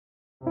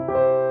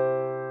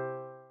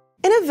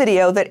a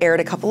video that aired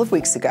a couple of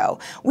weeks ago,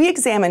 we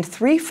examined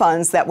 3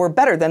 funds that were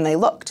better than they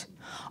looked.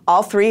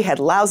 All 3 had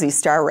lousy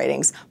star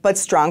ratings, but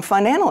strong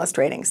fund analyst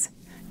ratings.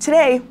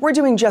 Today, we're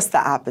doing just the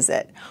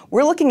opposite.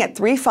 We're looking at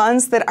 3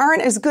 funds that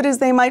aren't as good as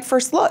they might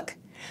first look.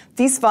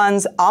 These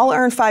funds all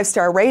earn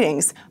 5-star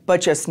ratings, but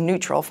just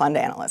neutral fund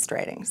analyst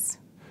ratings.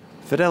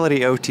 Fidelity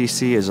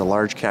OTC is a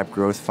large cap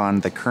growth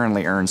fund that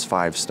currently earns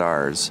 5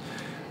 stars.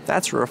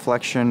 That's a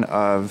reflection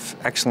of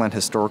excellent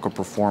historical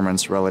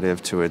performance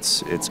relative to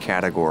its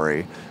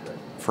category.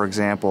 For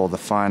example, the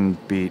fund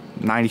beat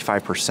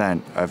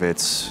 95% of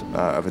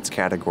its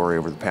category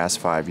over the past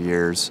 5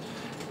 years,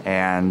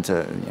 and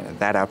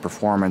that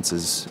outperformance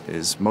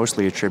is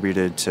mostly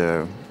attributed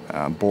to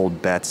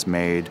bold bets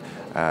made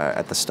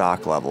at the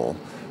stock level.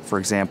 For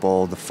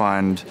example, the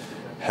fund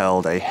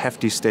held a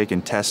hefty stake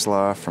in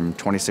Tesla from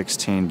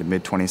 2016 to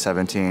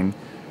mid-2017.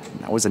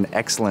 That was an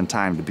excellent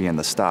time to be in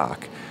the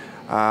stock.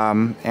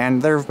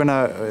 And there have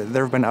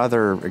been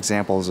other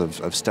examples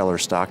of stellar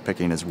stock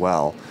picking as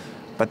well.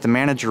 But the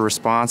manager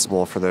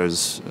responsible for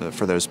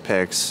those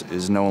picks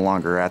is no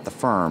longer at the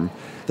firm.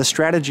 The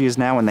strategy is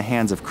now in the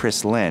hands of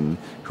Chris Lin,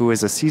 who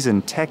is a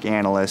seasoned tech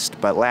analyst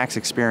but lacks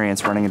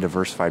experience running a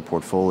diversified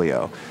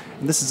portfolio.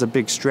 And this is a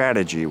big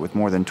strategy with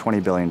more than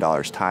 $20 billion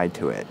tied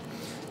to it.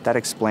 That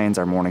explains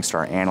our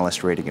Morningstar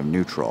analyst rating of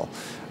neutral.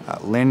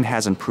 Lin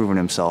hasn't proven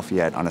himself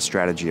yet on a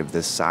strategy of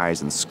this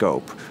size and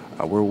scope.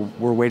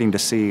 We're waiting to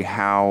see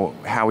how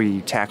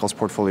he tackles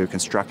portfolio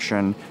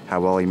construction,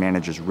 how well he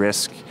manages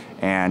risk,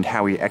 and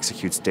how he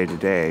executes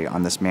day-to-day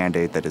on this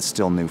mandate that is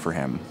still new for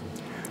him.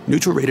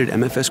 Neutral-rated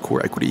MFS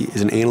Core Equity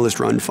is an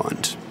analyst-run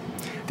fund.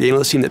 The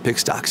analyst team that picks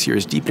stocks here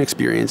is deep in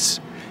experience,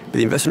 but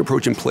the investment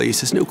approach in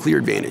place has no clear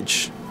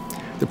advantage.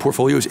 The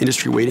portfolio's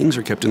industry weightings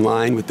are kept in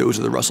line with those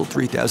of the Russell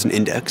 3000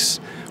 index,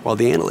 while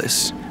the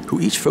analysts, who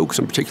each focus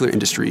on particular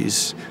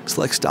industries,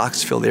 select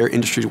stocks to fill their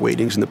industry's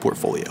weightings in the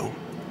portfolio.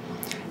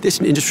 This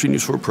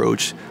industry-neutral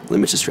approach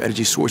limits the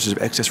strategy's sources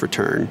of excess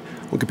return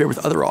when compared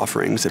with other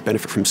offerings that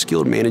benefit from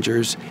skilled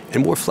managers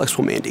and more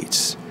flexible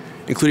mandates,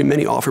 including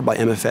many offered by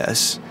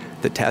MFS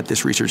that tap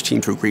this research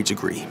team to a great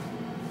degree.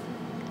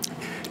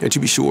 Now, to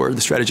be sure,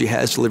 the strategy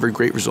has delivered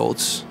great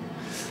results,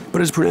 but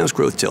it has a pronounced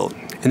growth tilt,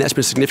 and that's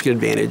been a significant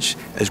advantage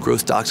as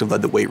growth stocks have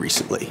led the way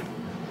recently.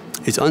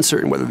 It's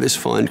uncertain whether this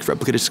fund could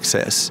replicate its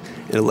success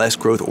in a less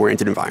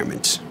growth-oriented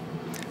environment.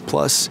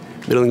 Plus,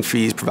 middling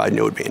fees provide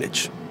no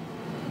advantage.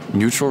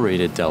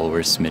 Neutral-rated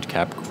Delaware's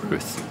mid-cap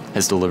growth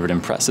has delivered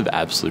impressive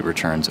absolute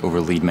returns over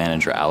lead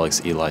manager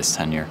Alex Eli's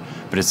tenure,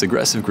 but its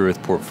aggressive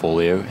growth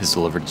portfolio has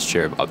delivered its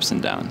share of ups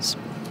and downs.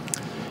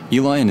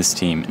 Eli and his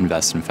team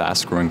invest in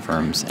fast-growing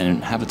firms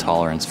and have a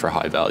tolerance for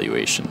high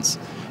valuations.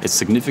 It's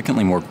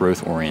significantly more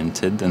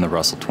growth-oriented than the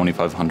Russell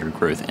 2500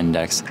 Growth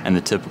Index and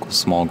the typical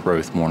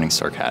small-growth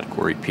Morningstar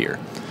category peer.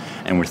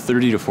 And with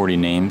 30 to 40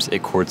 names,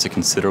 it courts a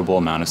considerable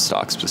amount of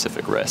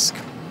stock-specific risk.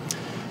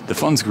 The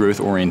fund's growth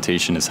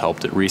orientation has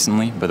helped it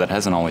recently, but that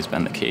hasn't always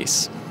been the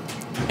case.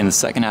 In the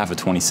second half of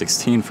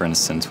 2016, for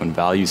instance, when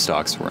value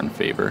stocks were in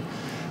favor,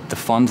 the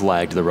fund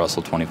lagged the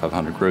Russell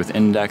 2500 Growth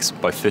Index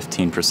by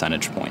 15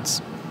 percentage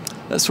points.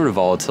 That sort of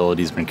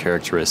volatility has been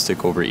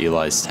characteristic over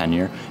Eli's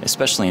tenure,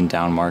 especially in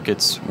down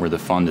markets where the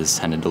fund has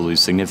tended to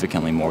lose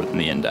significantly more than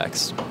the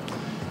index.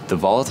 The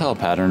volatile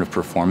pattern of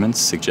performance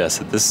suggests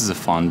that this is a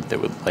fund that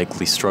would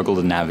likely struggle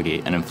to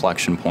navigate an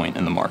inflection point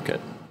in the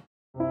market.